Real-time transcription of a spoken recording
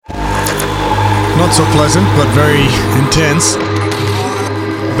Not so pleasant, but very intense.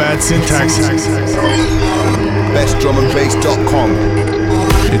 Bad syntax. BestDrumAndBass.com.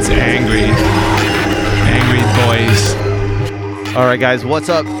 It's angry. Angry boys. All right, guys, what's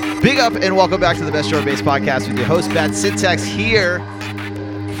up? Big up and welcome back to the Best Drum and Bass Podcast with your host, Bad Syntax, here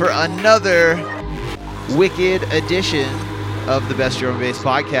for another wicked edition of the Best Drum and Bass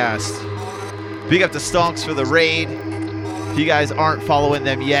Podcast. Big up to Stonks for the raid. If you guys aren't following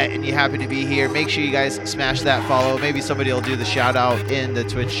them yet and you happen to be here, make sure you guys smash that follow. Maybe somebody will do the shout out in the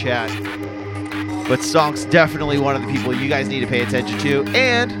Twitch chat. But Stonks definitely one of the people you guys need to pay attention to.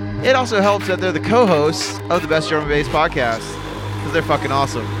 And it also helps that they're the co-hosts of the Best Drum and Bass Podcast because they're fucking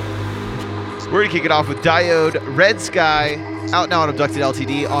awesome. We're going to kick it off with Diode, Red Sky, out now on Abducted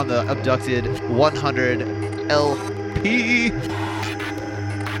LTD on the Abducted 100 LP.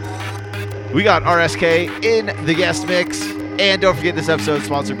 We got RSK in the guest mix. And don't forget, this episode is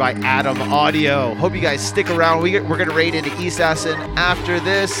sponsored by Atom Audio. Hope you guys stick around. We're going to raid into Assassin after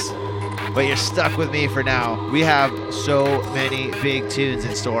this, but you're stuck with me for now. We have so many big tunes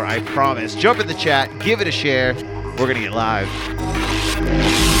in store, I promise. Jump in the chat, give it a share. We're going to get live.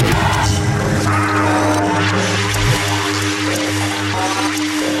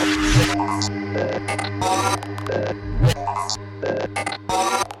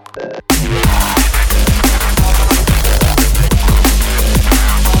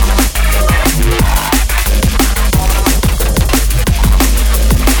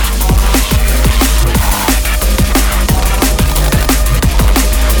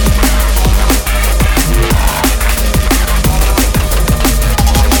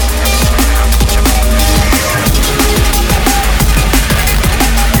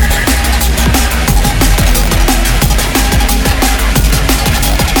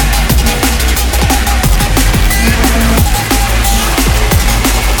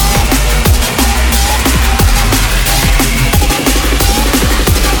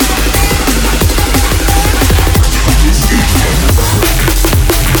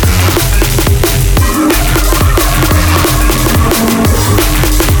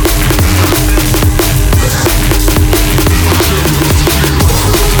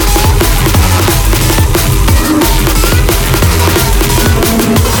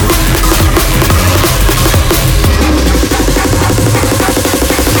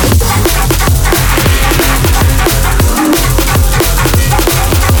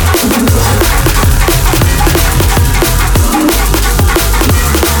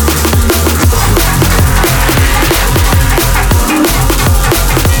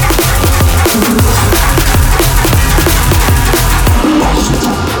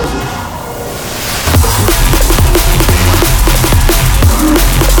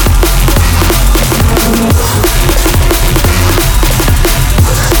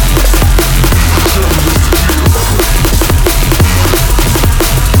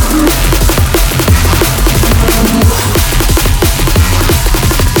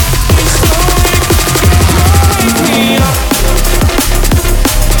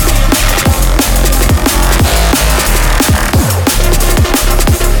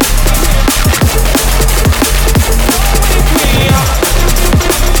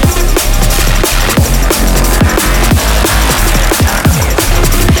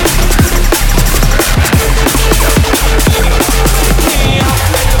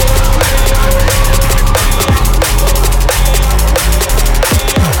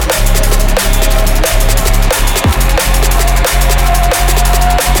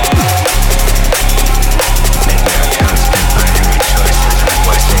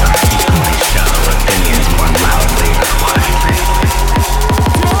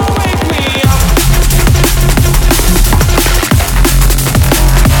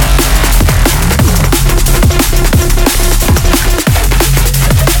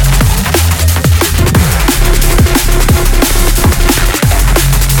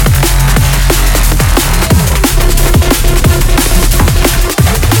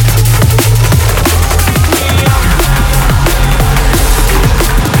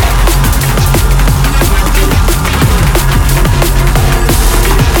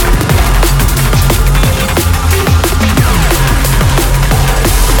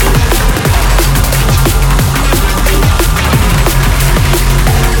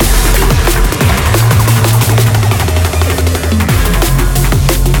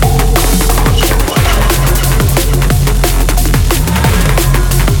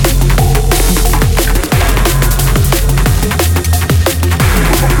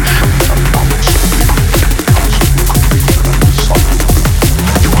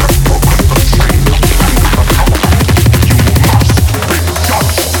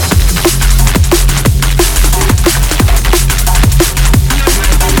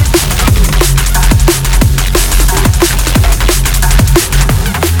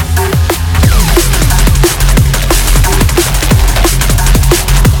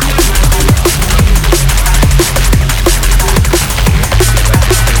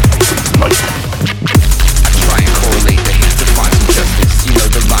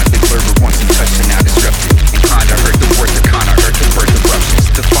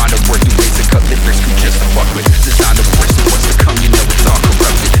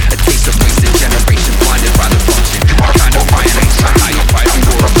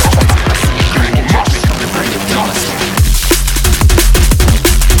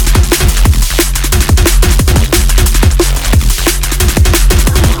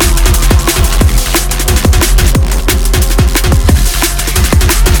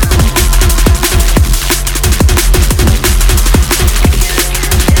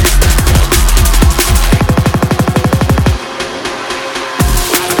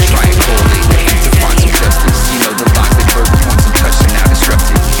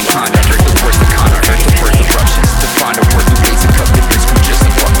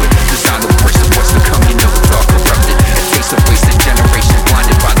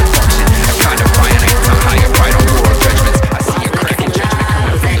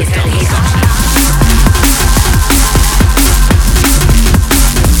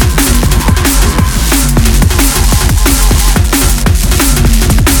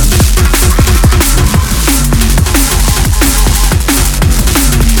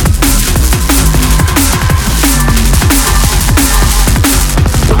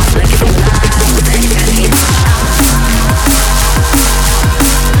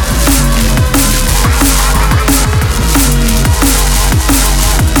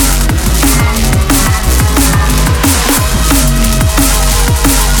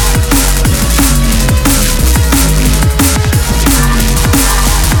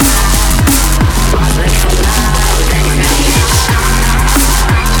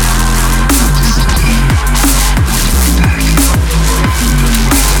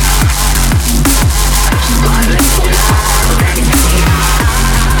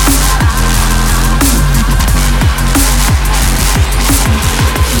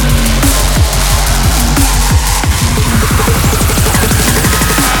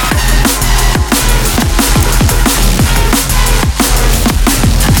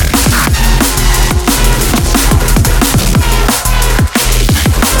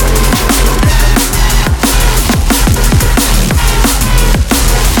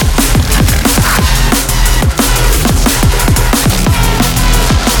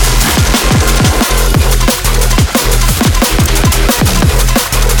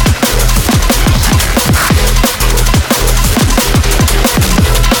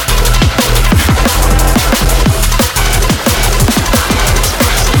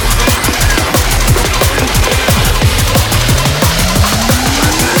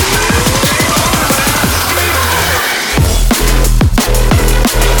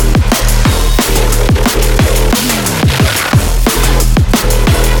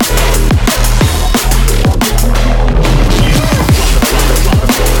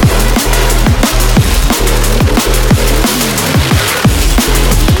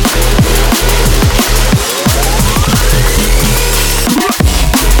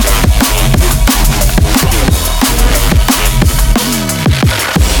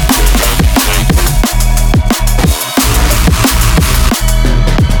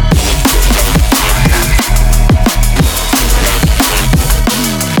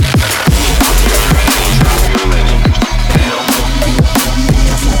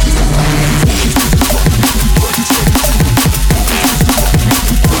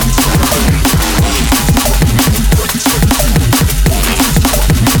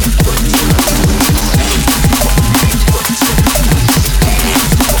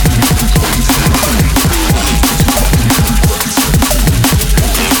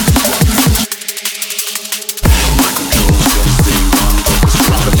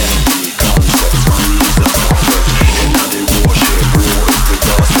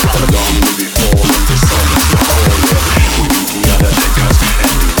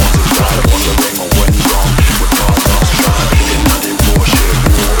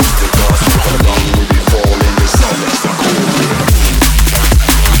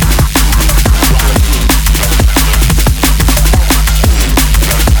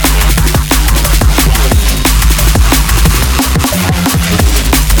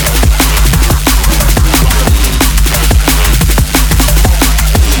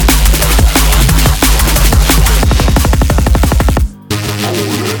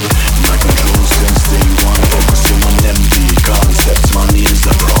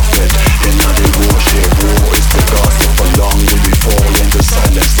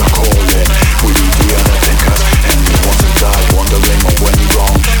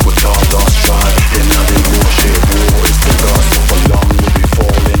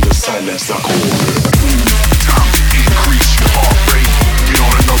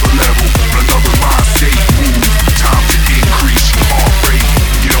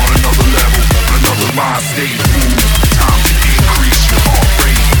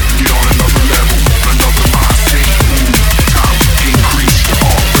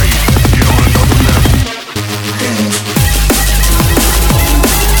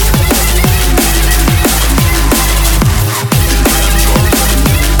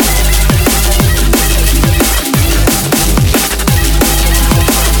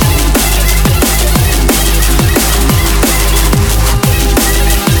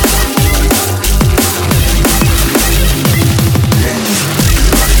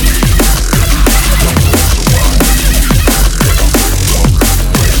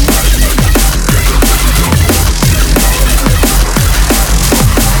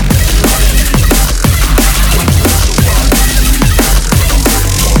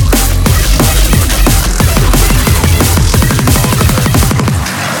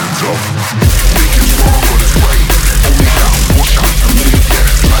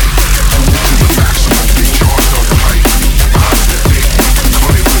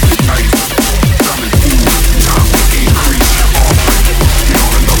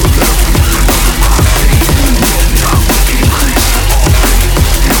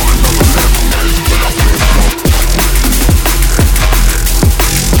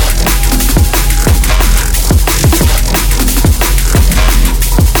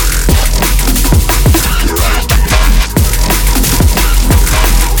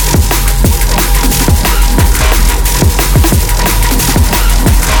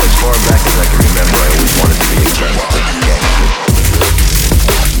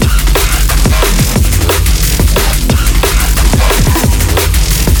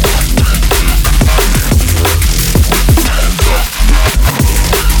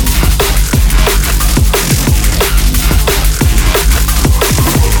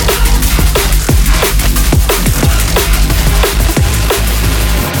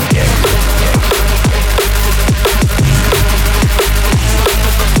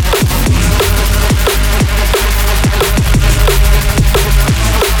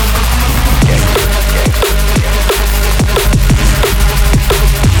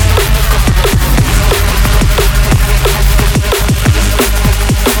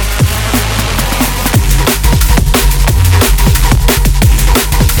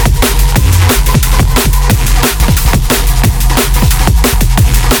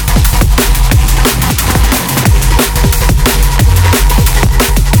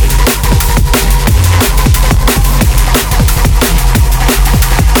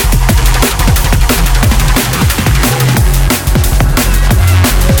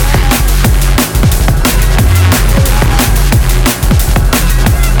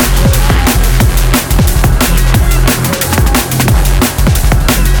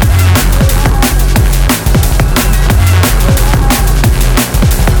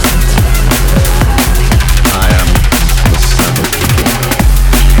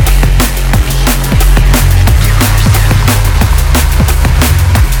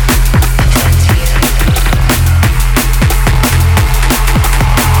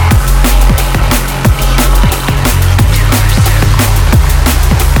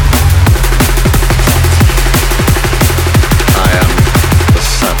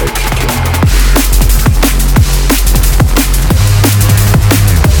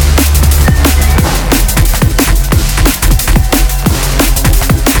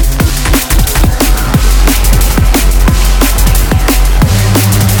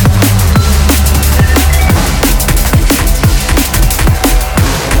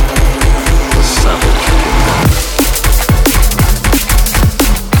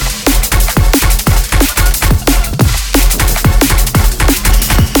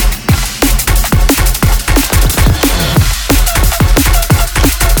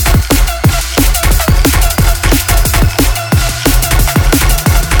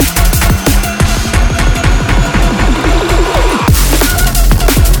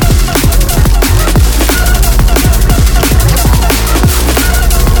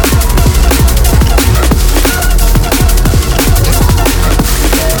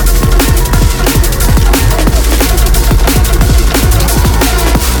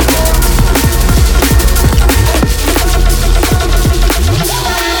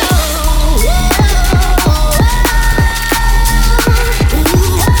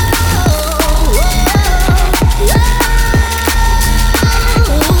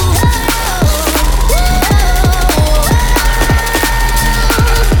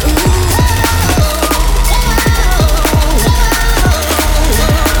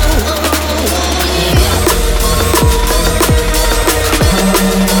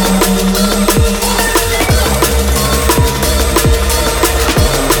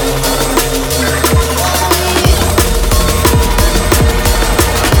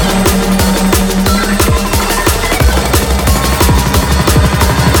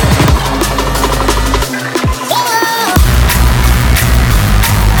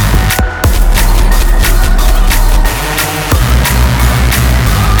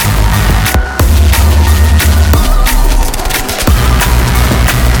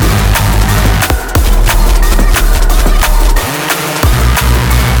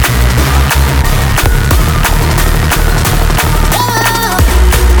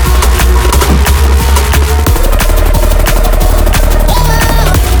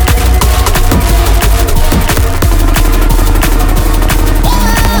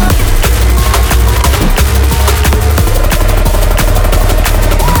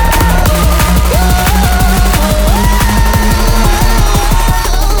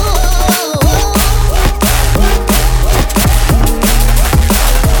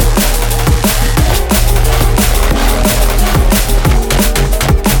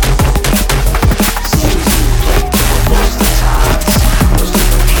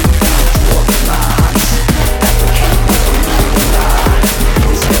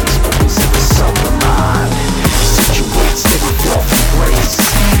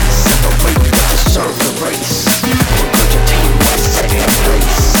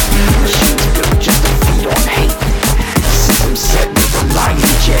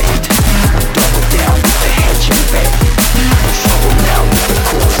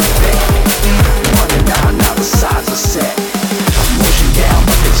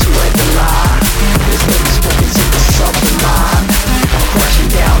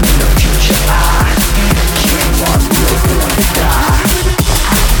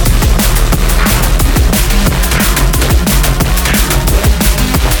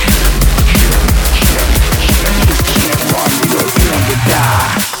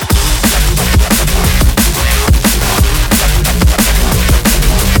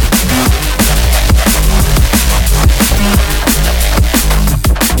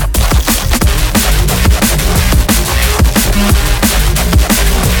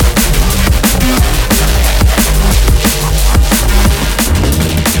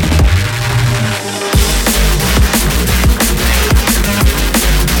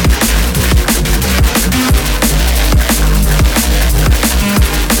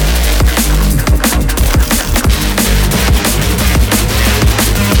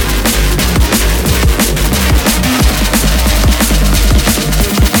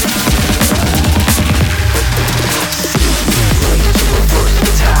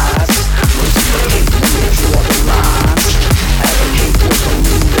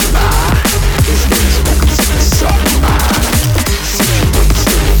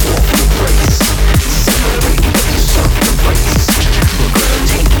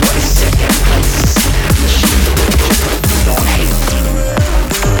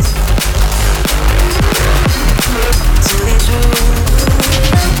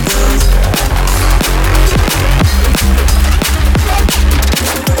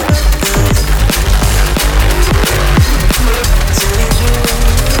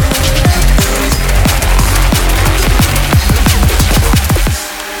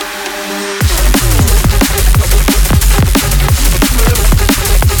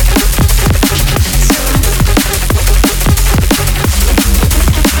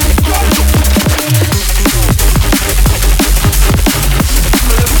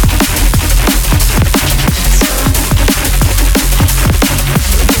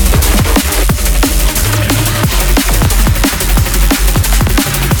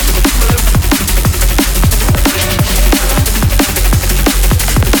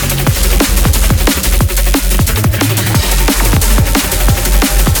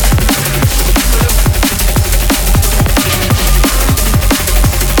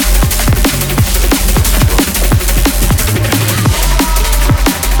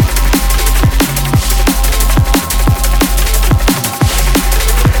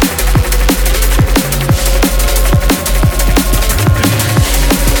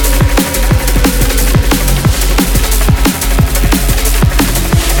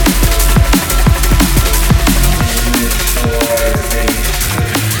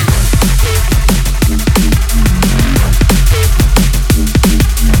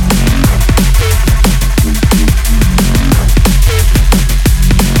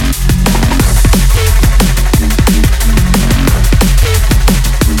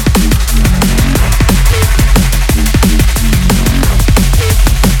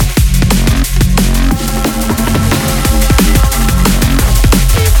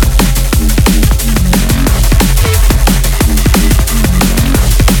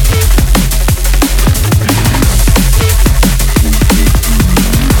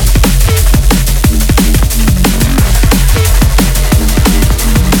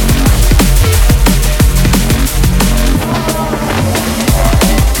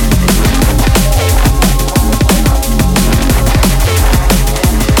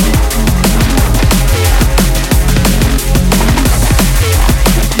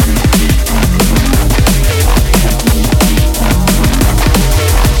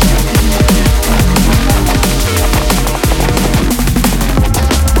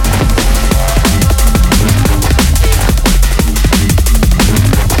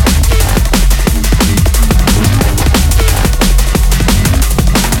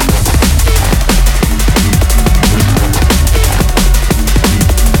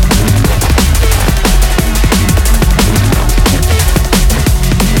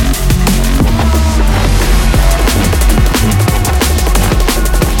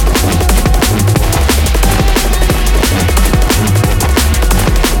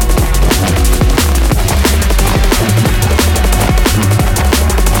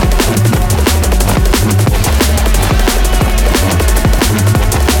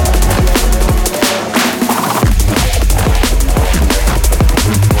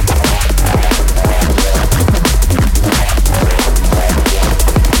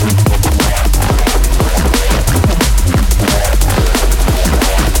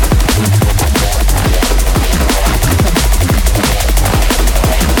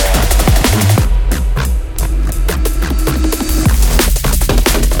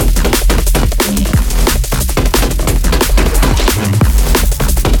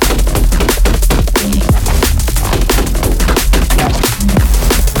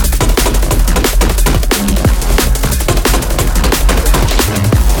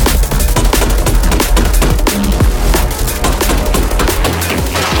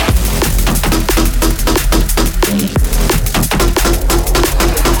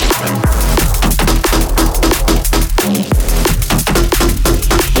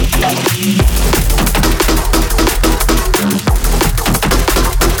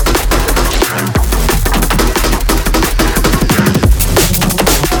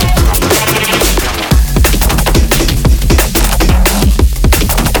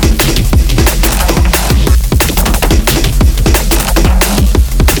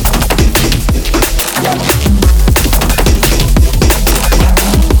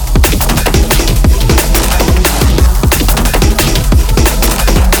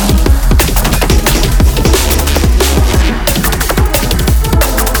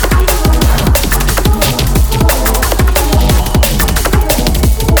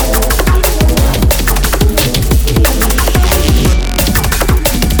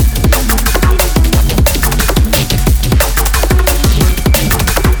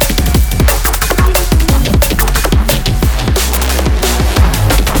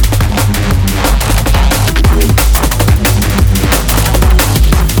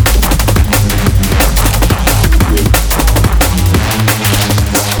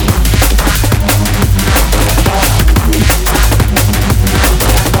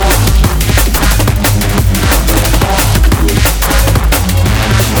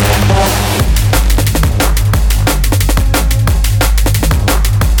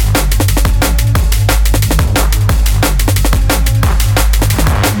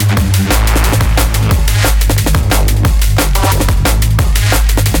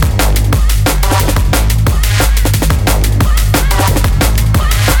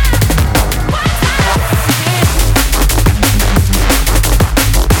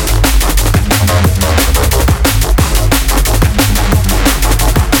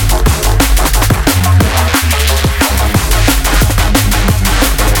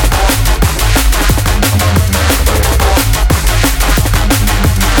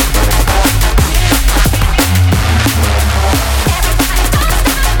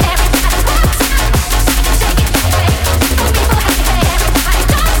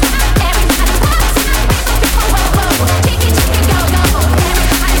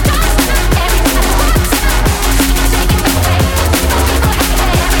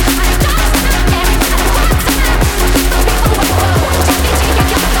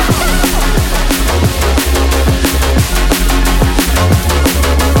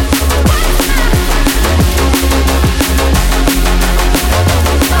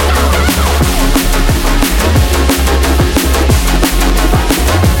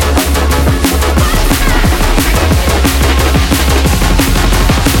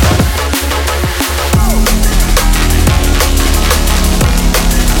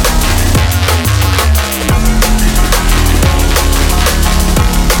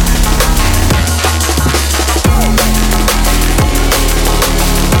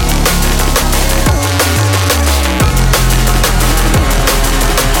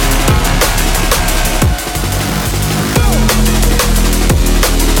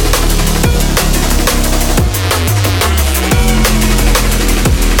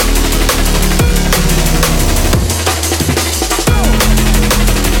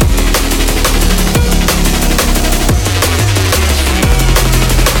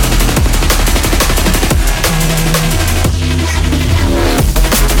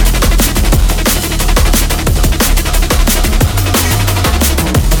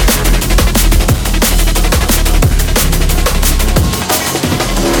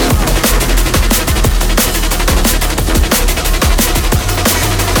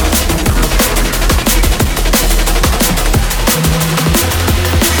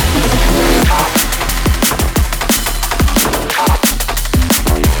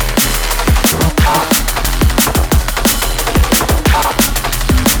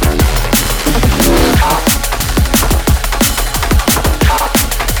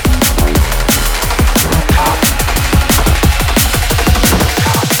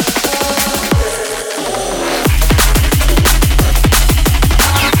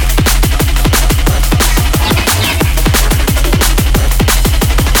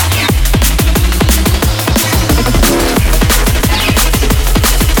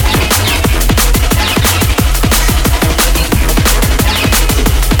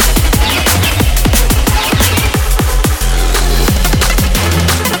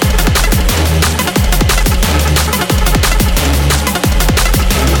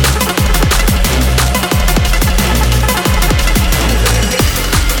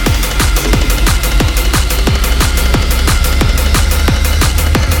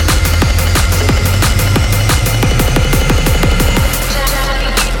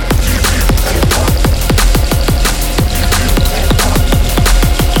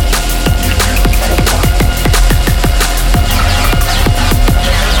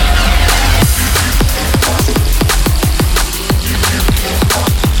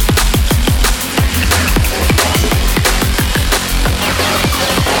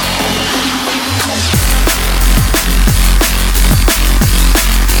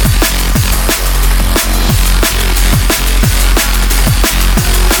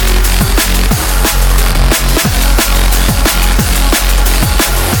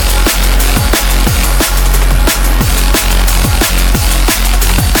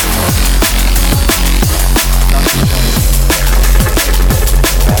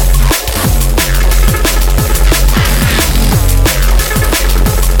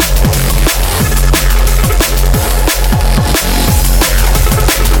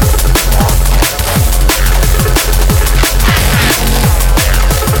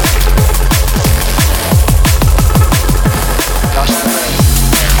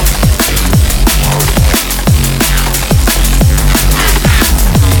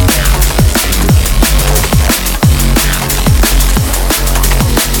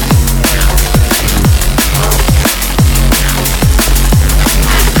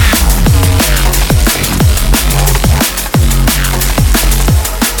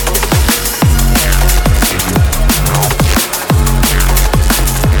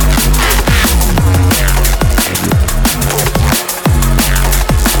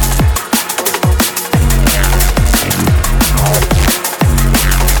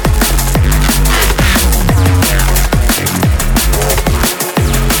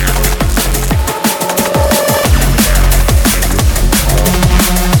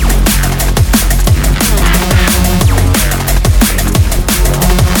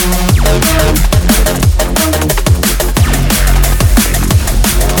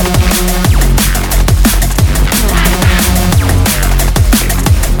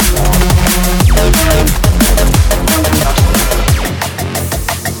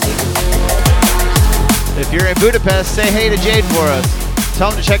 Budapest. Say hey to Jade for us.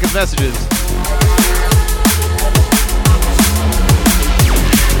 Tell him to check his messages.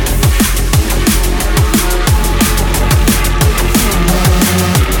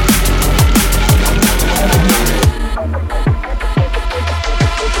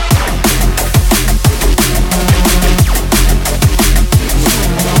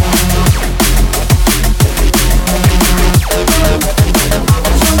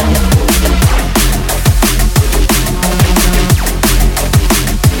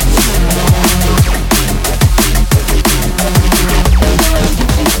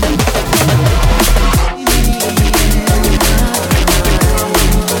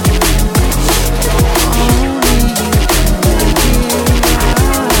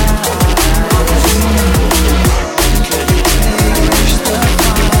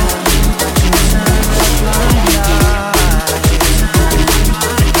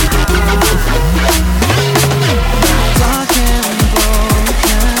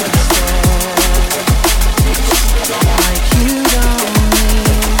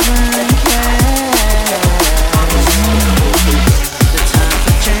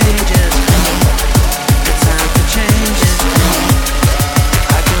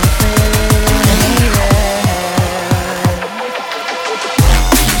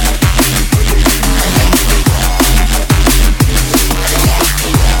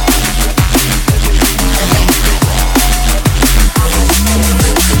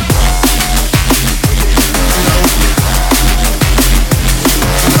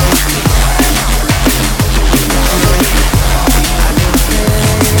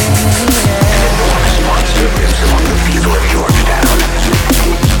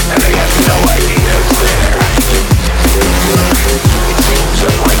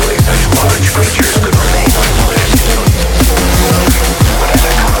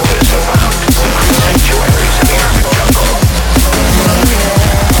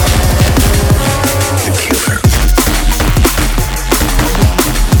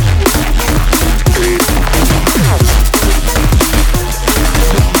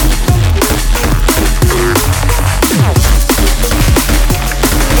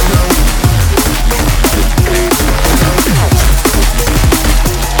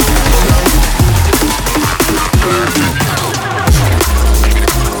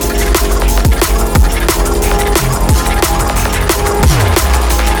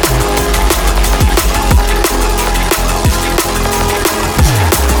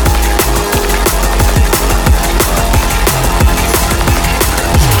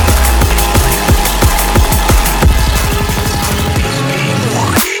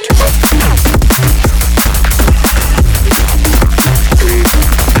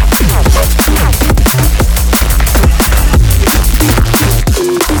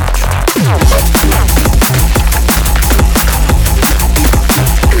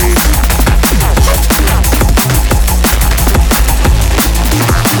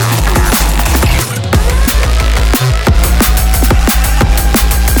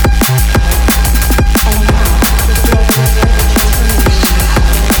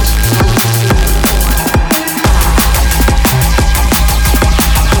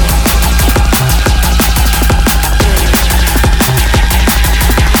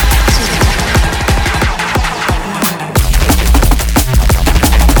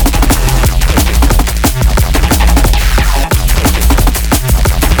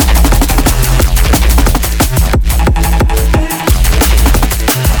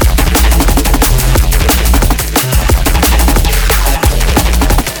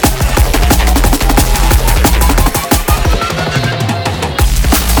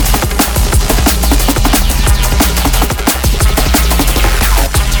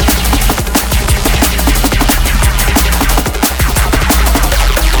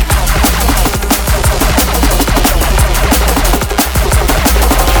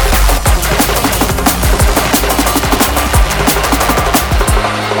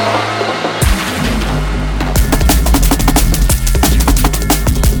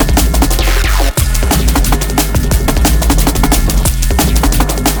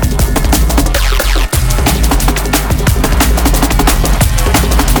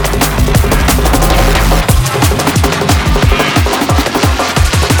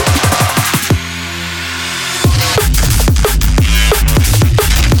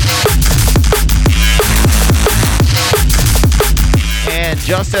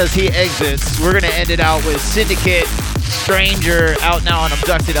 just as he exits, we're going to end it out with Syndicate, Stranger, out now on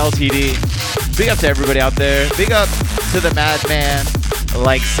Abducted LTD. Big up to everybody out there. Big up to the madman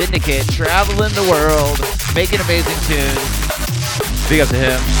like Syndicate, traveling the world, making amazing tunes. Big up to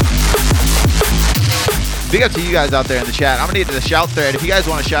him. Big up to you guys out there in the chat. I'm going to get to the shout thread. If you guys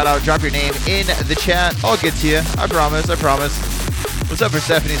want to shout out, drop your name in the chat. I'll get to you. I promise. What's up for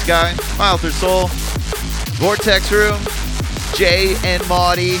Stephanie Sky? Mile Through Soul. Vortex Room. Jay and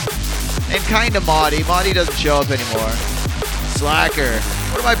Maudie. And kind of Maudie. Maudie doesn't show up anymore. Slacker.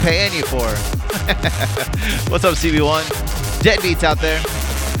 What am I paying you for? What's up, CB1? Deadbeats out there.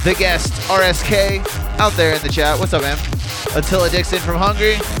 The guest, RSK, out there in the chat. What's up, man? Attila Dixon from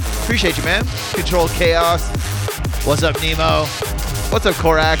Hungary. Appreciate you, man. Control Chaos. What's up, Nemo? What's up,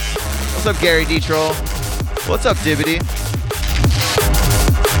 Korax? What's up, Gary Detroll? What's up, Dibbity?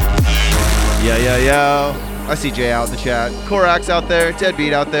 Yo. I see Jay out in the chat. Korax out there.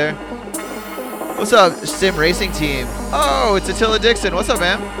 Deadbeat out there. What's up, Sim Racing Team? Oh, it's Attila Dixon. What's up,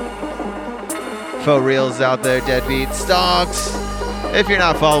 man? Faux Reels out there. Deadbeat. Stonks. If you're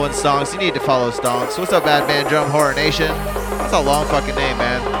not following Stonks, you need to follow Stonks. What's up, Bad Man Drum Horror Nation? That's a long fucking name,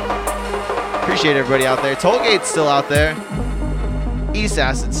 man. Appreciate everybody out there. Tollgate's still out there.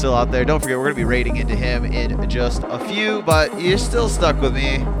 Assassin's still out there. Don't forget, we're going to be raiding into him in just a few, but you're still stuck with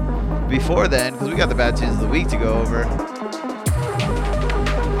me before then because we got the bad tunes of the week to go over.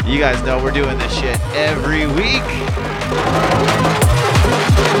 You guys know we're doing this shit every week.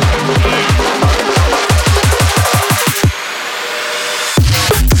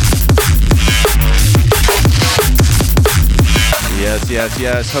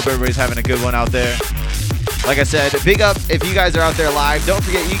 Yes. Hope everybody's having a good one out there. Like I said, big up if you guys are out there live. Don't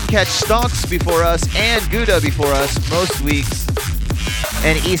forget you can catch Stonks before us and Gouda before us most weeks.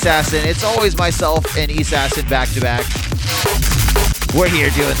 And Assassin. It's always myself and Assassin back to back. We're here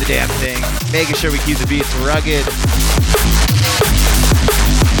doing the damn thing. Making sure we keep the beats rugged.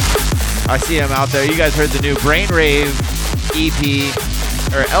 I see him out there. You guys heard the new Brainrave EP.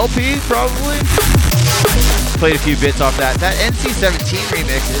 Or LP, probably? Played a few bits off that. That NC-17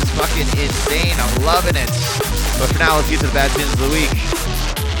 remix is fucking insane. I'm loving it. But for now, let's get to the bad tunes of the week.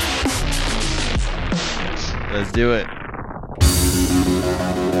 Let's do it.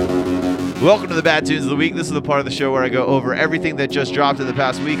 Welcome to the bad tunes of the week. This is the part of the show where I go over everything that just dropped in the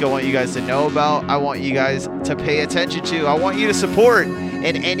past week. I want you guys to know about. I want you guys to pay attention to. I want you to support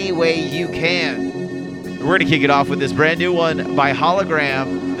in any way you can. We're going to kick it off with this brand new one by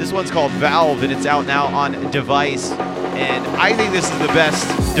Hologram. This one's called Valve, and it's out now on Device. And I think this is the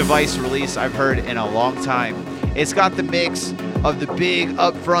best Device release I've heard in a long time. It's got the mix of the big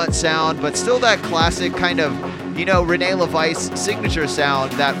upfront sound, but still that classic kind of, you know, Rene LaVice signature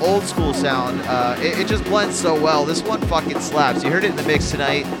sound, that old school sound. It just blends so well. This one fucking slaps. You heard it in the mix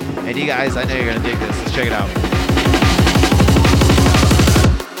tonight, and you guys, I know you're going to dig this. Let's check it out.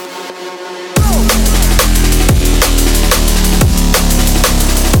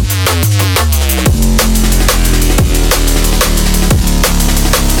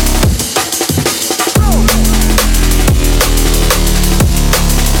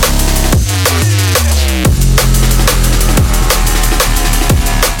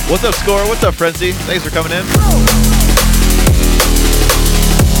 What's up, Score? What's up, Frenzy? Thanks for coming in. And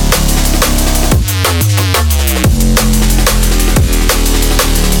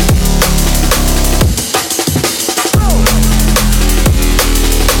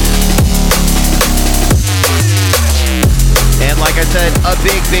like I said, a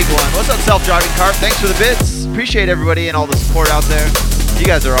big one. What's up, Self-Driving Carp? Thanks for the bits. Appreciate everybody and all the support out there. You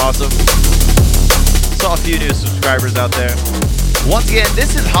guys are awesome. Saw a few new subscribers out there. Once again,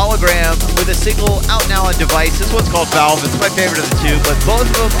 this is Hologram with a single out now on Device. This one's called Valve. It's my favorite of the two, but both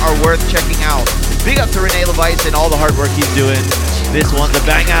of them are worth checking out. Big up to Rene LaVice and all the hard work he's doing. This one's a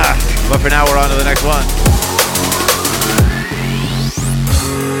banger. But for now, we're on to the next one.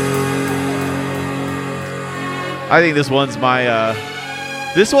 I think this one's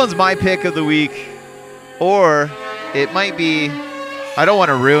my pick of the week. Or it might be, I don't want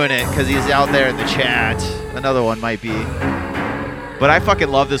to ruin it because he's out there in the chat. Another one might be. But I fucking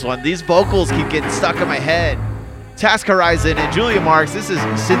love this one. These vocals keep getting stuck in my head. Task Horizon and Julia Marks. This is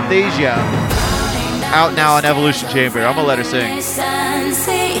Synthesia. Out now on Evolution Chamber. I'm going to let her sing.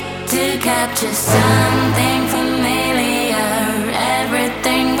 To capture something familiar.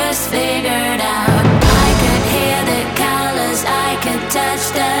 Everything was figured out. I could hear the colors. I could touch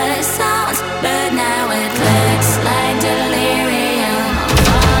the sounds. But now it looks like delirium.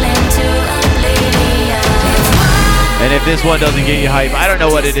 Fall into oblivion. And if this one doesn't get you hype, I don't know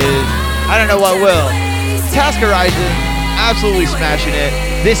what it is. I don't know what will. Task Horizon, absolutely smashing it.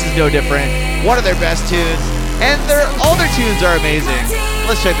 This is no different. One of their best tunes. And all their tunes are amazing.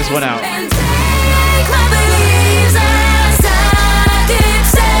 Let's check this one out.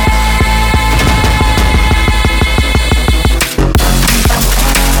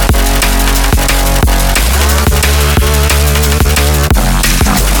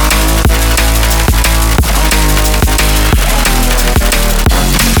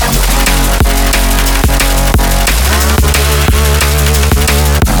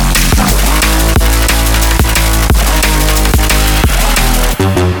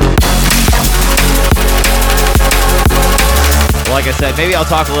 like I said. Maybe I'll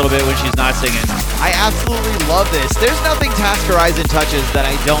talk a little bit when she's not singing. I absolutely love this. There's nothing Task Horizon touches that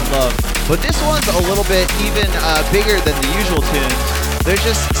I don't love, but this one's a little bit even bigger than the usual tunes. There's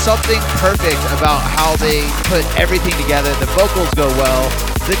just something perfect about how they put everything together. The vocals go well,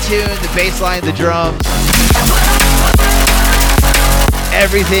 the tune, the bass line, the drums.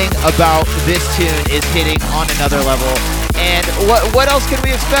 Everything about this tune is hitting on another level. And what else can we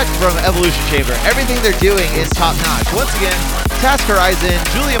expect from Evolution Chamber? Everything they're doing is top notch. Once again, Task Horizon,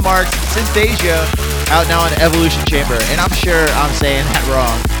 Julia Marks, Synthesia, out now on Evolution Chamber. And I'm sure I'm saying that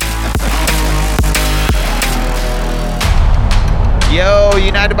wrong. Yo,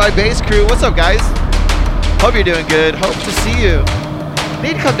 United by Bass Crew, what's up, guys? Hope you're doing good. Hope to see you.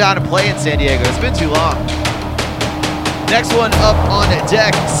 Need to come down and play in San Diego. It's been too long. Next one up on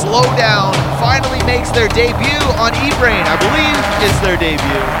deck, Slow Down, finally makes their debut on E-Brain. I believe it's their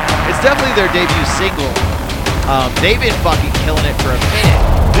debut. It's definitely their debut single. They've been fucking killing it for a minute.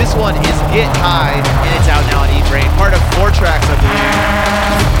 This one is Get High, and it's out now on E-Brain. Part of 4 tracks, I believe.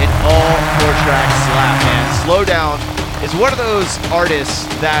 And all 4 tracks slap, man. Slow Down is one of those artists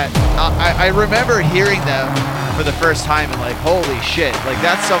that I remember hearing them for the first time and like, holy shit, like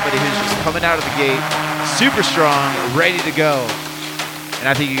that's somebody who's just coming out of the gate super strong, ready to go. And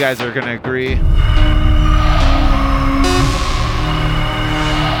I think you guys are gonna agree.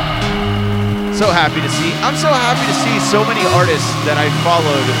 I'm so happy to see so many artists that I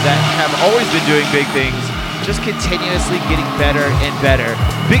followed that have always been doing big things just continuously getting better and better.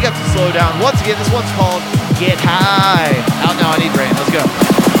 Big up to Slow Down. Once again, this one's called Get High. Out now on E-Brain. Let's go.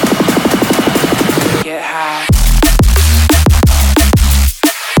 Get high.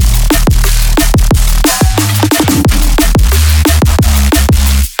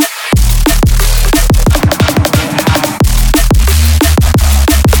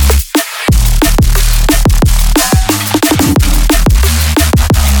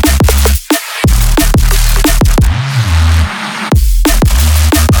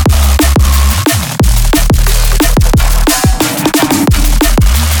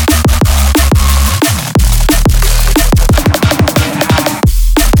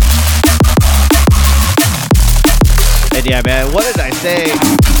 Yeah, man, what did I say?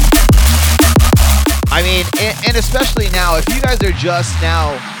 I mean, and especially now, if you guys are just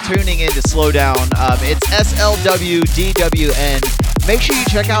now tuning in to Slow Down, it's SLWDWN. Make sure you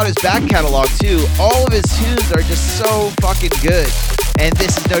check out his back catalog, too. All of his tunes are just so fucking good. And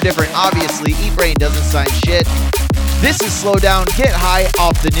this is no different. Obviously, E-Brain doesn't sign shit. This is Slow Down, Get High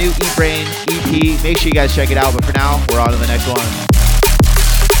off the new E-Brain EP. Make sure you guys check it out. But for now, we're on to the next one.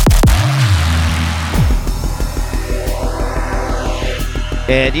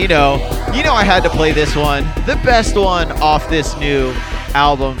 And you know I had to play this one, the best one off this new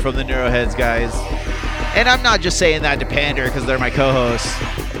album from the Neuroheads guys. And I'm not just saying that to pander because they're my co-hosts.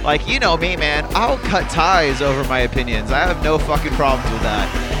 Like, you know me, man, I'll cut ties over my opinions. I have no fucking problems with that.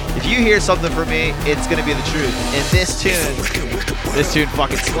 If you hear something from me, it's gonna be the truth. And this tune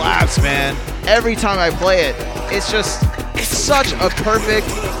fucking slaps, man. Every time I play it, it's just such a perfect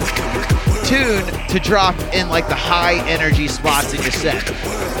tune to drop in like the high energy spots in your set.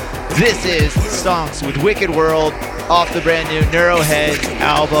 This is Stonks with Wicked World off the brand new Neuroheads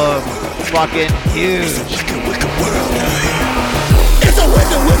album. Fucking huge. It's a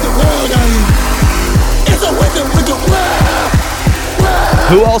wicked, wicked world out here. It's a wicked, wicked world.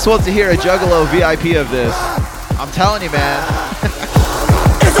 Who else wants to hear a Juggalo VIP of this? I'm telling you, man.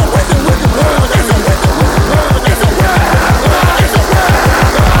 It's a wicked, wicked world. It's a wicked, wicked world. It's a world.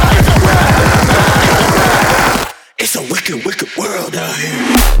 It's a wicked, wicked world out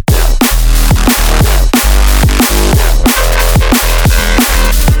here.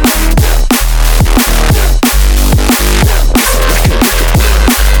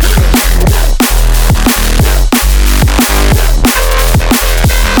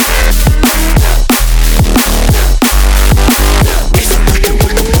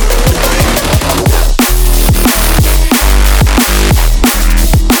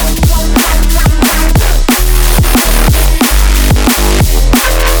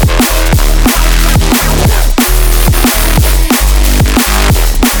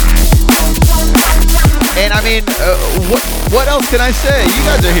 What else can I say? You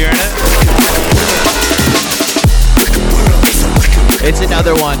guys are hearing it. It's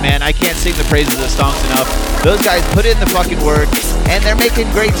another one, man. I can't sing the praises of Stonks enough. Those guys put in the fucking work, and they're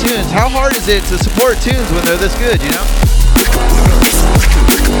making great tunes. How hard is it to support tunes when they're this good, you know?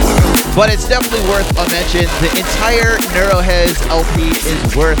 But it's definitely worth a mention. The entire Neuroheads LP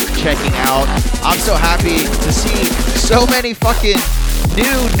is worth checking out. I'm so happy to see so many fucking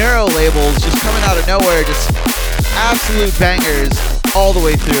new Neuro labels just coming out of nowhere, just absolute bangers all the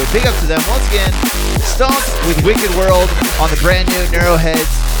way through. Big up to them. Once again, Stomp with Wicked World on the brand new Neuroheads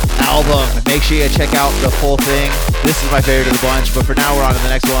album. Make sure you check out the full thing. This is my favorite of the bunch, but for now we're on to the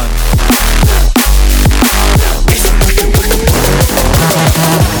next one.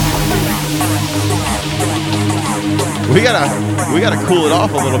 We gotta cool it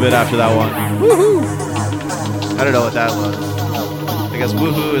off a little bit after that one. Woohoo! I don't know what that was. I guess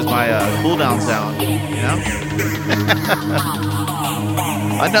woohoo is my cool down sound, you know?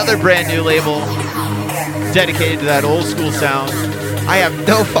 Another brand new label dedicated to that old school sound. I have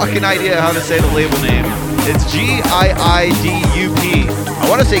no fucking idea how to say the label name. It's G-I-I-D-U-P. I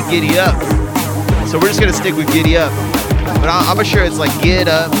want to say Giddy Up. So we're just going to stick with Giddy Up. But I'm sure it's like Get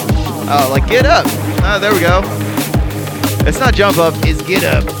Up. Like Get Up. There we go. It's not Jump Up, it's Get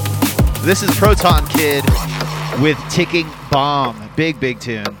Up. This is Proton Kid with Ticking Bomb. Big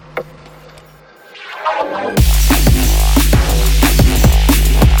tune.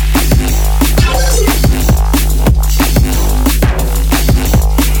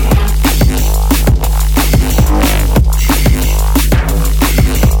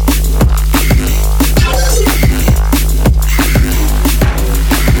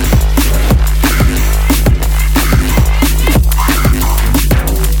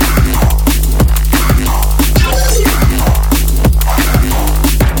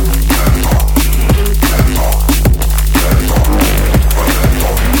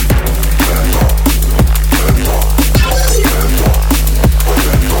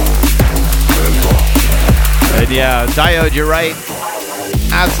 Yeah, Diode, you're right.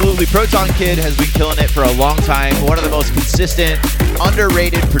 Absolutely. Proton Kid has been killing it for a long time. One of the most consistent,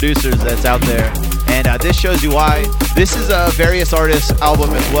 underrated producers that's out there. And this shows you why. This is a various artists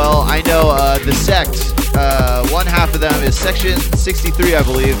album as well. I know The Sect, one half of them is Section 63, I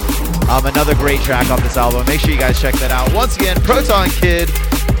believe. Another great track off this album. Make sure you guys check that out. Once again, Proton Kid.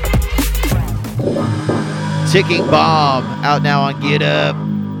 Ticking Bomb, out now on Get Up.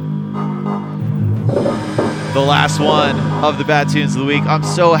 The last one of the bad tunes of the week. I'm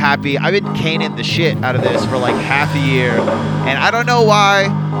so happy. I've been caning the shit out of this for like half a year. And I don't know why.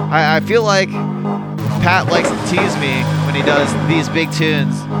 I feel like Pat likes to tease me when he does these big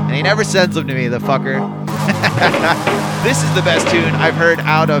tunes. And he never sends them to me, the fucker. This is the best tune I've heard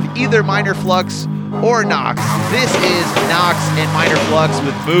out of either Minor Flux or Nox. This is Nox and Minor Flux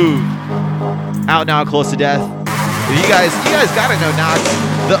with Move. Out now, Close to Death. You guys gotta know Nox,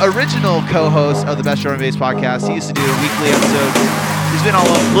 the original co-host of the Best Drum and Bass podcast. He used to do weekly episodes. He's been on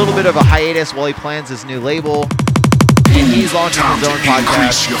a little bit of a hiatus while he plans his new label. And he's launching his own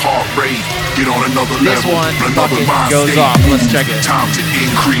podcast. Your heart rate, get on another This level, one another fucking mind goes state. off. Let's check it. Time to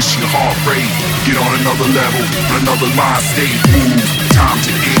increase your heart rate, get on another level, another mind state. Move. Time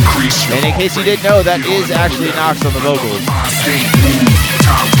to increase your And in heart case you rate, didn't know, that get on is another actually level, Nox on the another vocals. mind state. Move.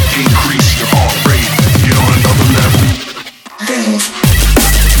 Time to increase your heart rate, get on another level.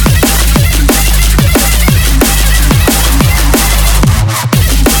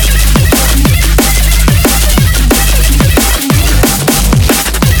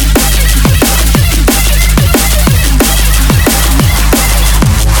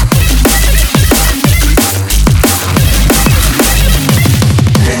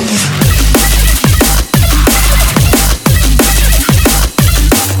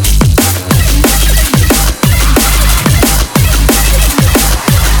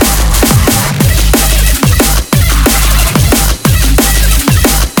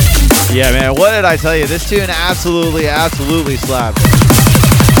 Yeah, man, what did I tell you? This tune absolutely slaps.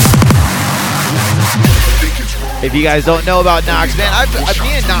 If you guys don't know about Nox, man,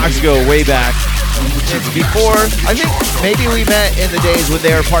 me and Nox go way back. It's before, I think maybe we met in the days when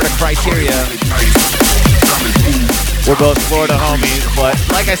they were part of Criteria. We're both Florida homies, but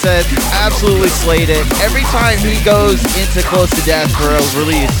like I said, absolutely slayed it. Every time he goes into Close to Death for a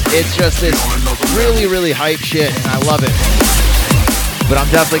release, it's just this really hype shit, and I love it. But I'm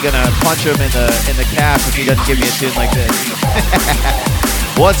definitely gonna punch him in the calf if he doesn't give me a tune like this.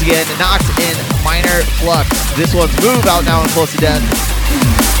 Once again, Nox in Minor Flux. This one's Move, out now on Close to Death.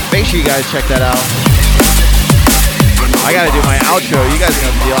 Make sure you guys check that out. I gotta do my outro. You guys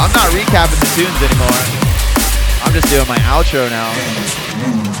know the deal. I'm not recapping the tunes anymore. I'm just doing my outro now.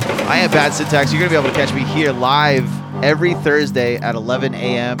 I am Bad Syntax. You're gonna be able to catch me here live every Thursday at 11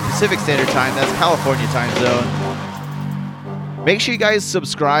 a.m. Pacific Standard Time. That's California time zone. Make sure you guys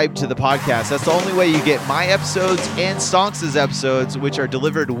subscribe to the podcast. That's the only way you get my episodes and Stonks' episodes, which are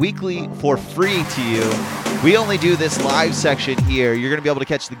delivered weekly for free to you. We only do this live section here. You're going to be able to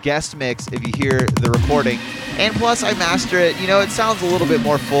catch the guest mix if you hear the recording. And plus, I master it. You know, it sounds a little bit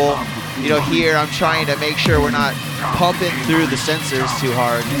more full. here I'm trying to make sure we're not pumping through the sensors too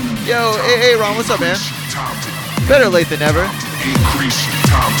hard. Yo, hey Ron, what's up, man? Better late than never.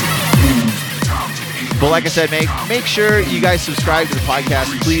 But like I said, make sure you guys subscribe to the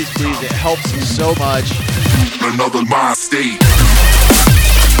podcast. Please, it helps so much. Another mind state.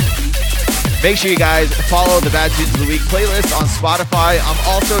 Make sure you guys follow the Bad Tunes of the Week playlist on Spotify. I'm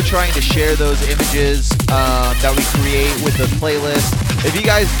also trying to share those images that we create with the playlist. If you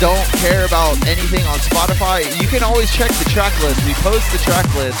guys don't care about anything on Spotify, you can always check the track list. We post the track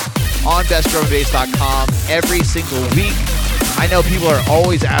list on bestdrumandbass.com every single week. I know people are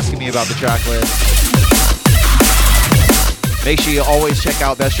always asking me about the track list. Make sure you always check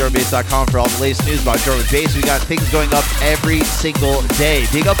out bestdrumandbass.com for all the latest news about drum and bass. We got things going up every single day.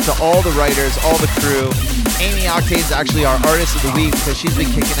 Big up to all the writers, all the crew. Amy Octane is actually our artist of the week because she's been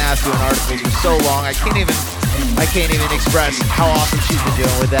kicking ass doing articles for so long. I can't even express how awesome she's been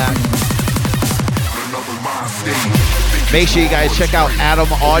doing with that. Make sure you guys check out Atom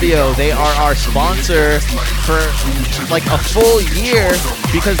Audio. They are our sponsor for like a full year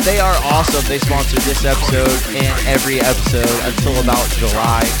because they are awesome. They sponsor this episode and every episode until about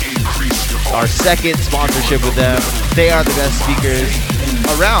July. Our second sponsorship with them. They are the best speakers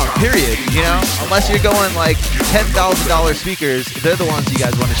around, period. Unless you're going like $10,000 speakers, they're the ones you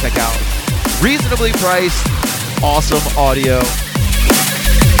guys want to check out. Reasonably priced, awesome audio.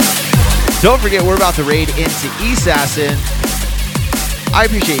 Don't forget, we're about to raid into Assassin. I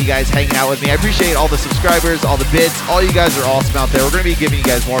appreciate you guys hanging out with me. I appreciate all the subscribers, all the bits. All you guys are awesome out there. We're going to be giving you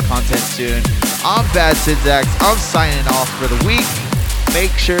guys more content soon. I'm Bad Syntax. I'm signing off for the week.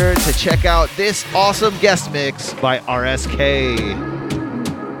 Make sure to check out this awesome guest mix by RSK.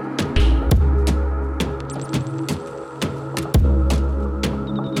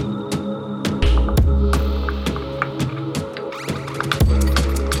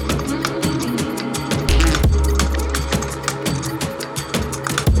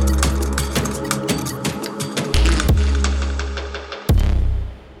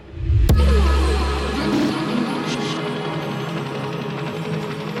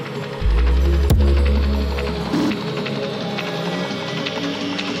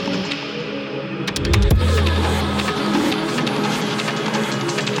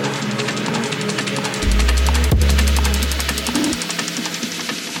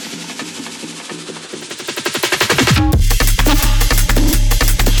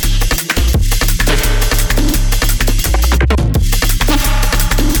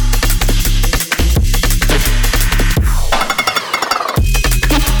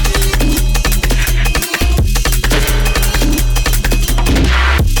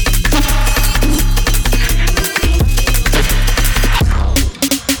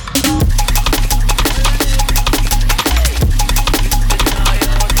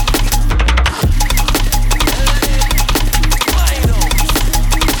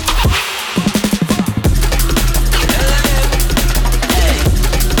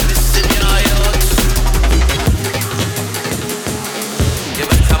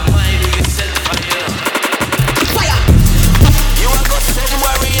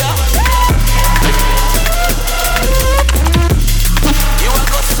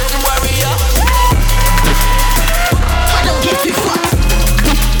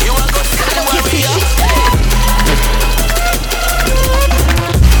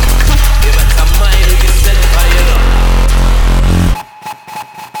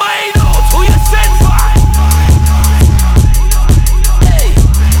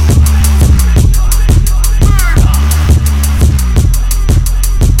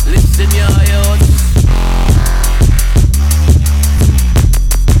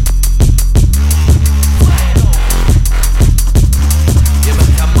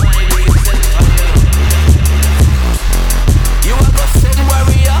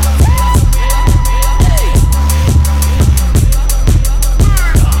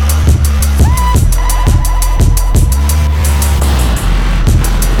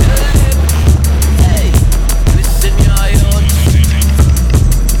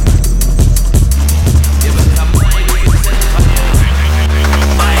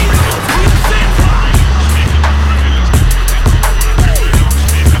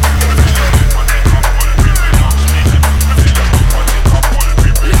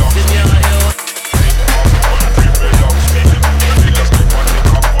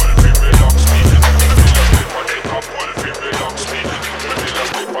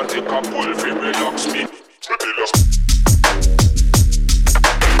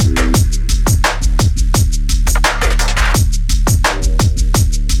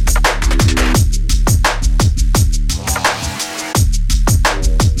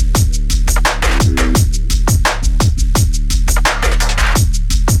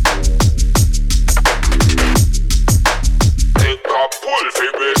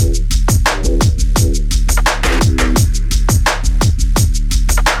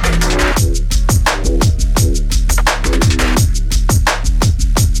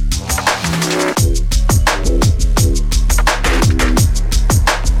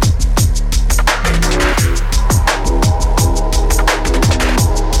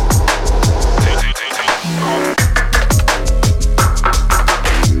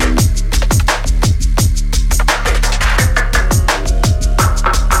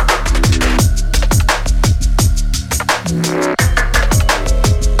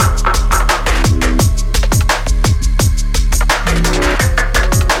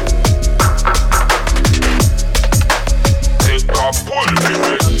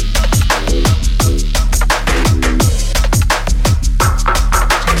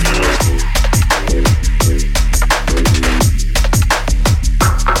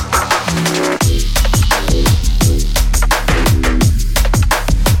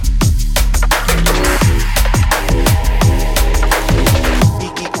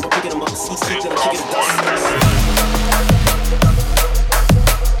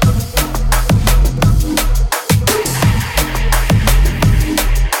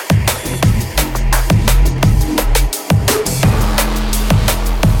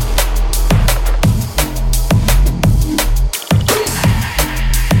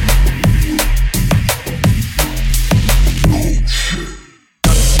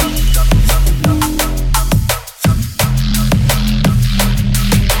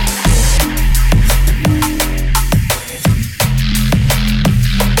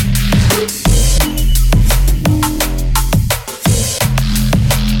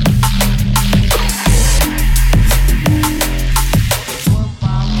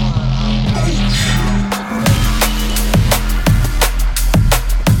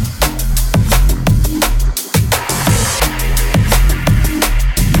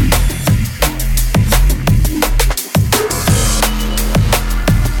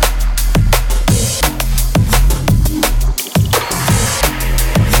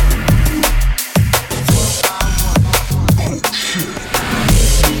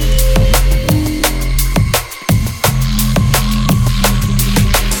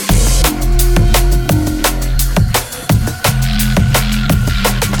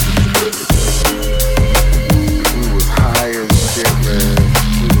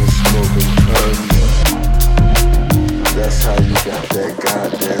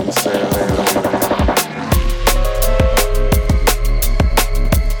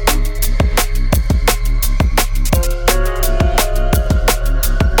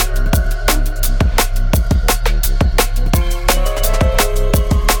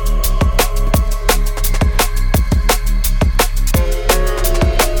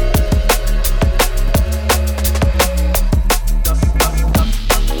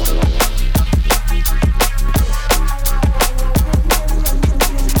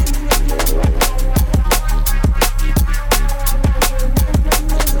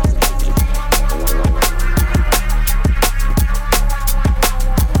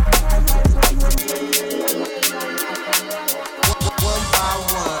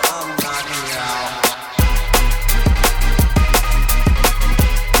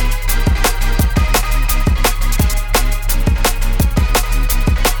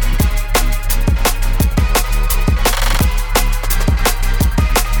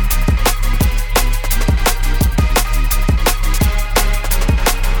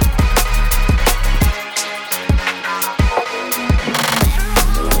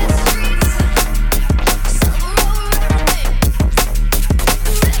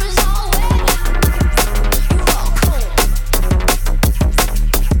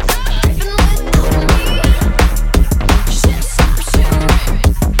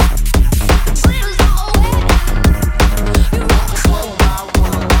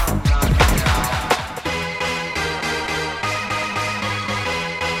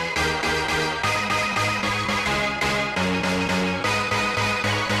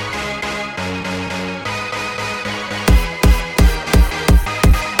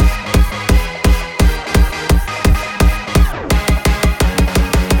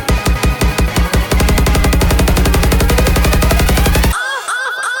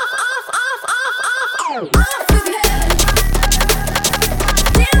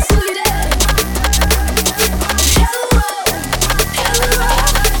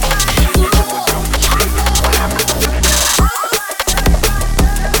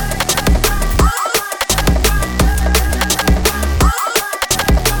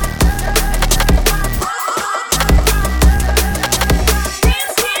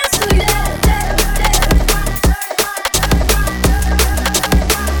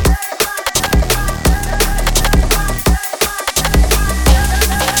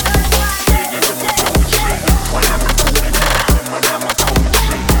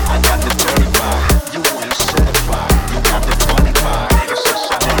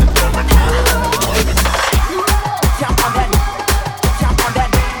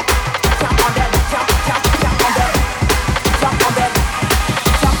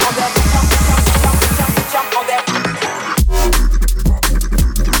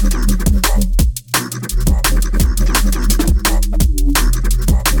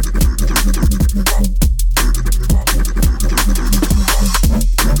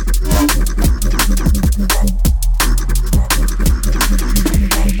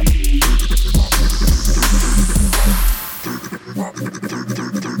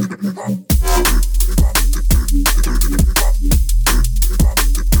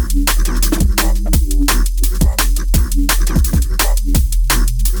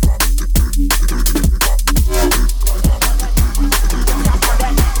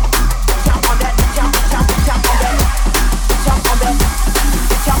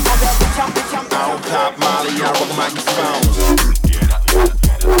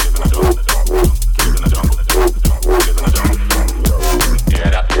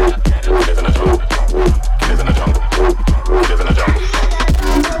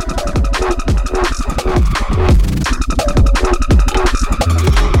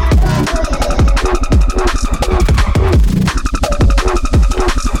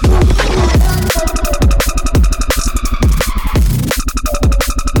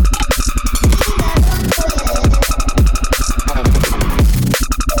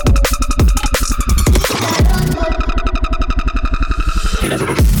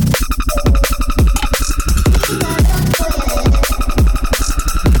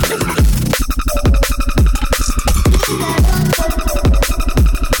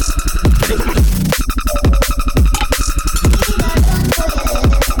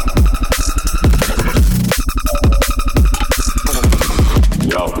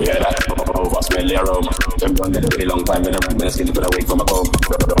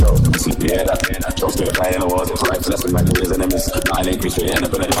 Peace we end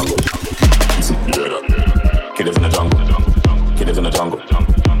up in the jungle. Kid is in the jungle. Kid is in the jungle.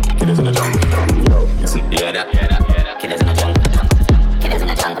 Kid is in the jungle. Yeah, that. Kid is in the jungle. Kid is in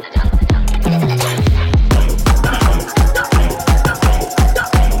the jungle. Kid is in the jungle.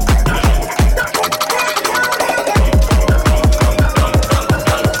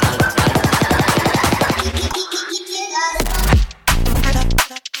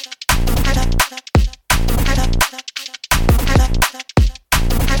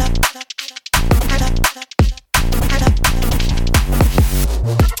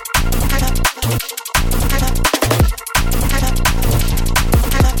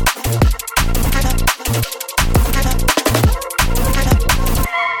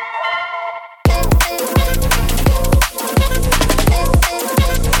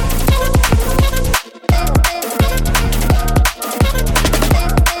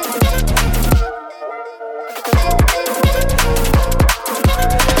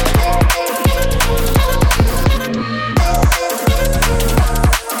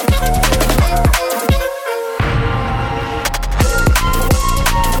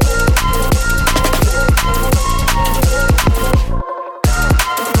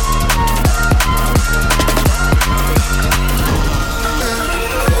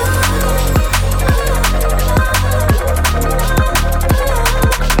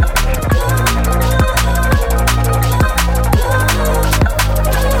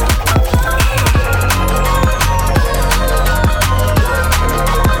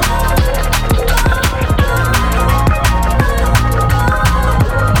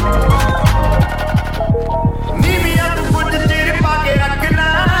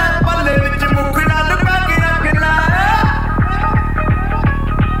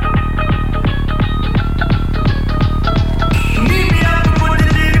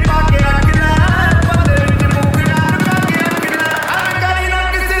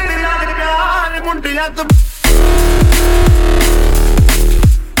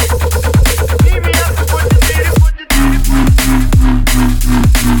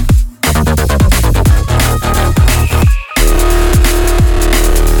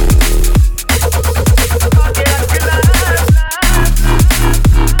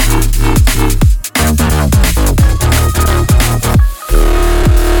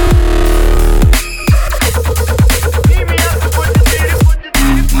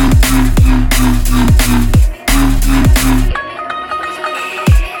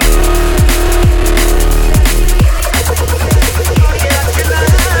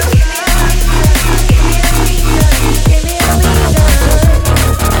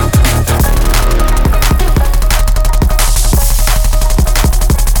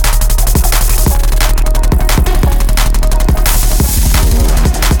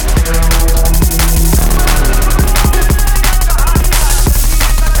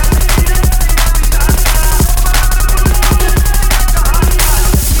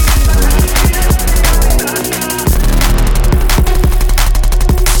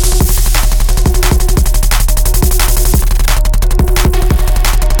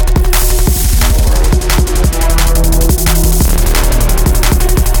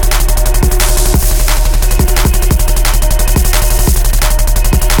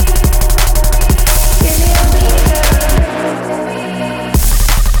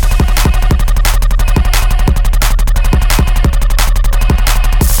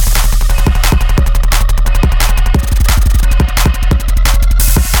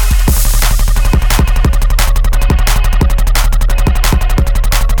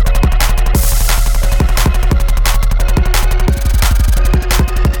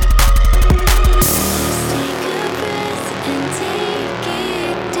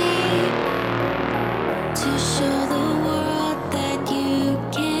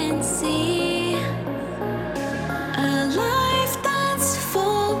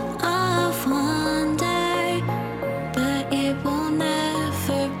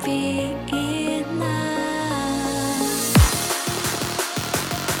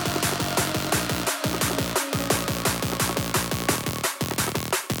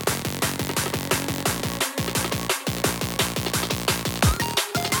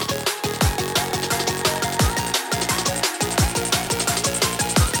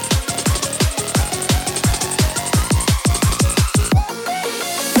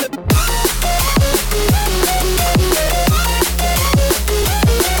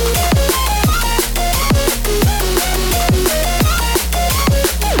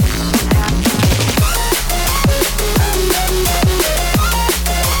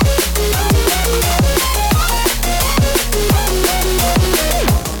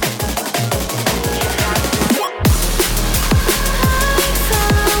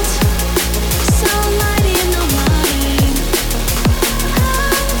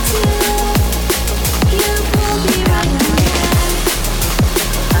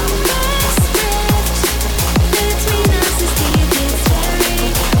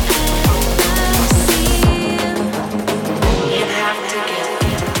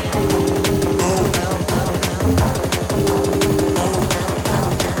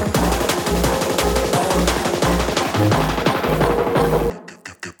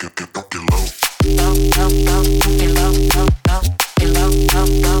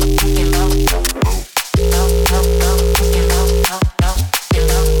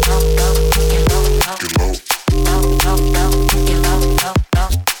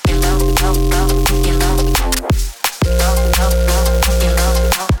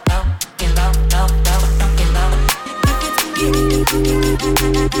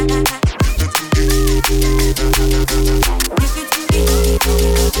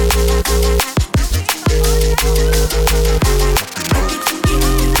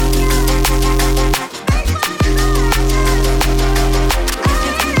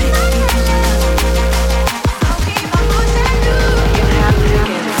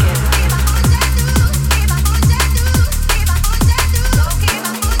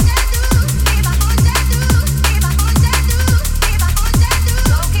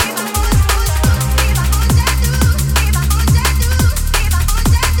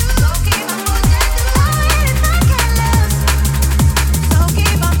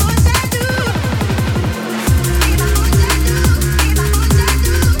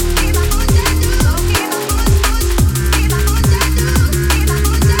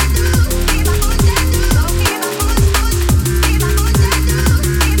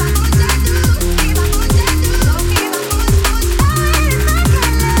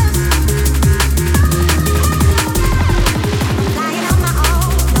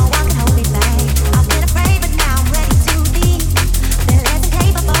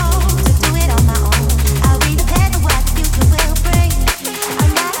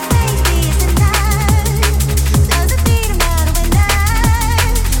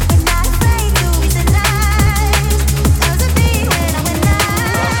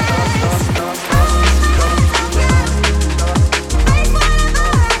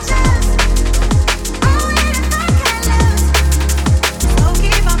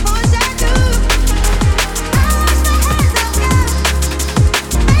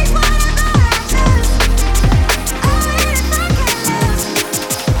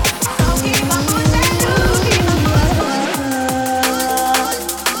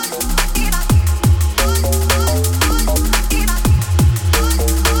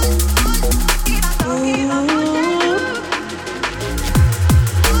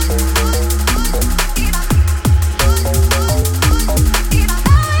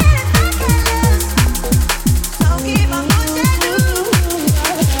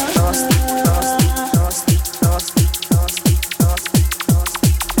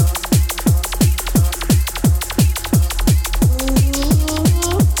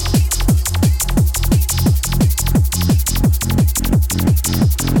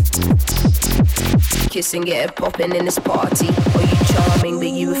 Kiss and get it poppin' in this party. Oh, you charming, but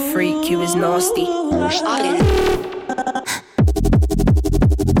you a freak, you is nasty.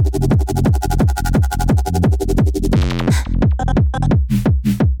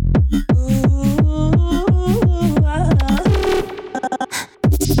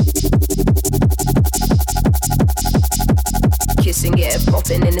 Kiss and get it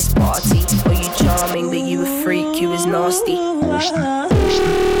poppin' in this party. Oh, you charming, but you a freak, you is nasty.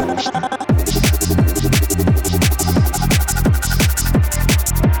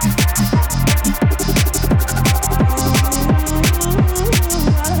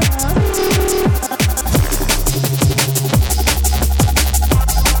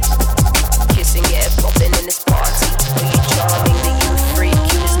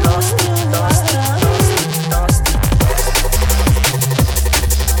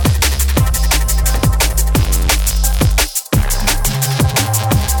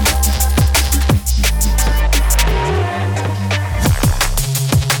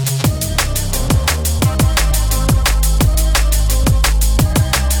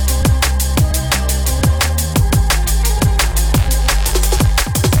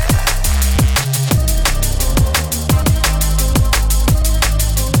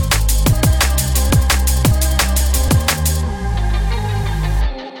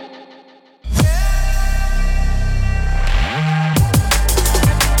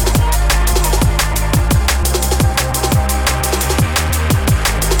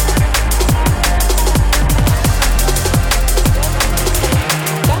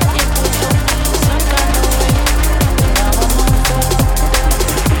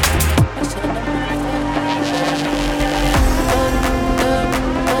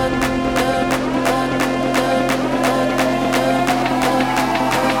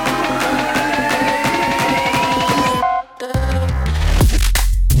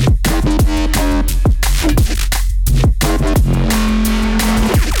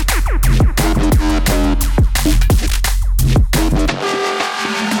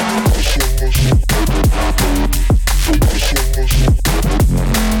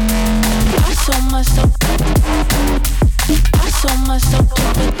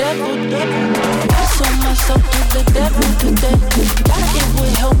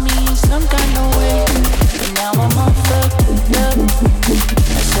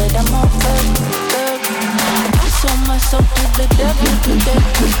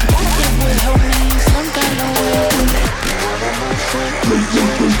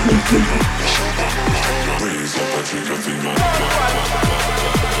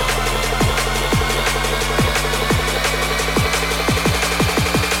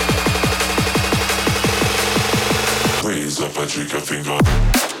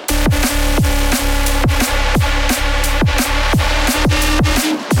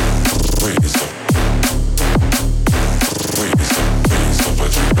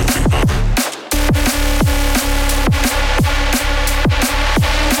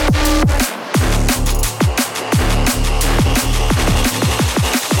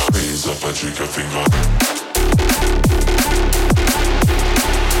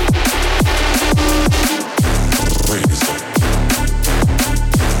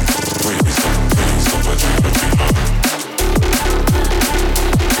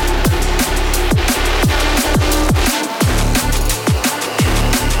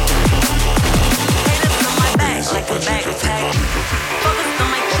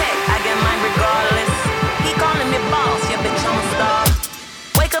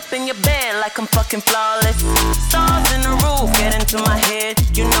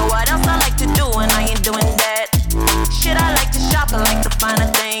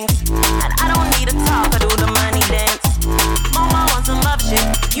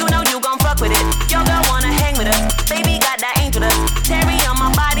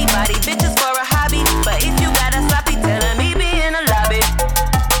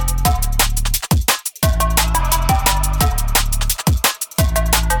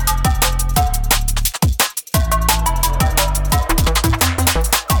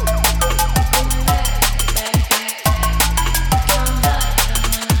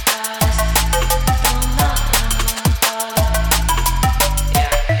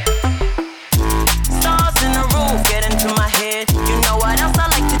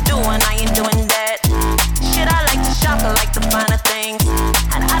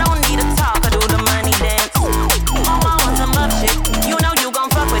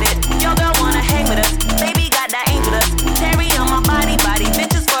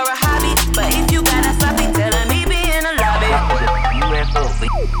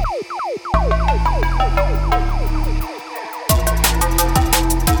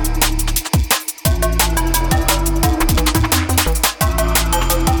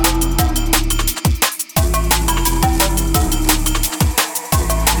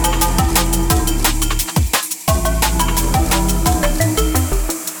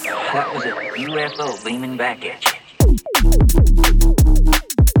 UFO beaming back at you.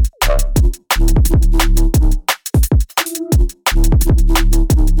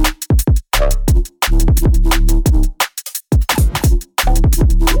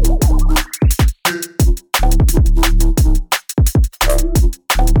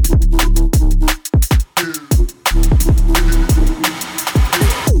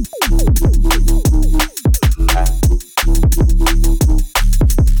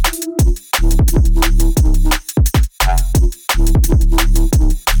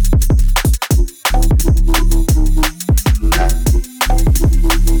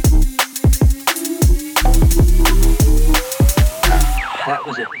 That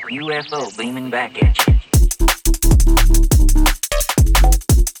was a UFO beaming back at you.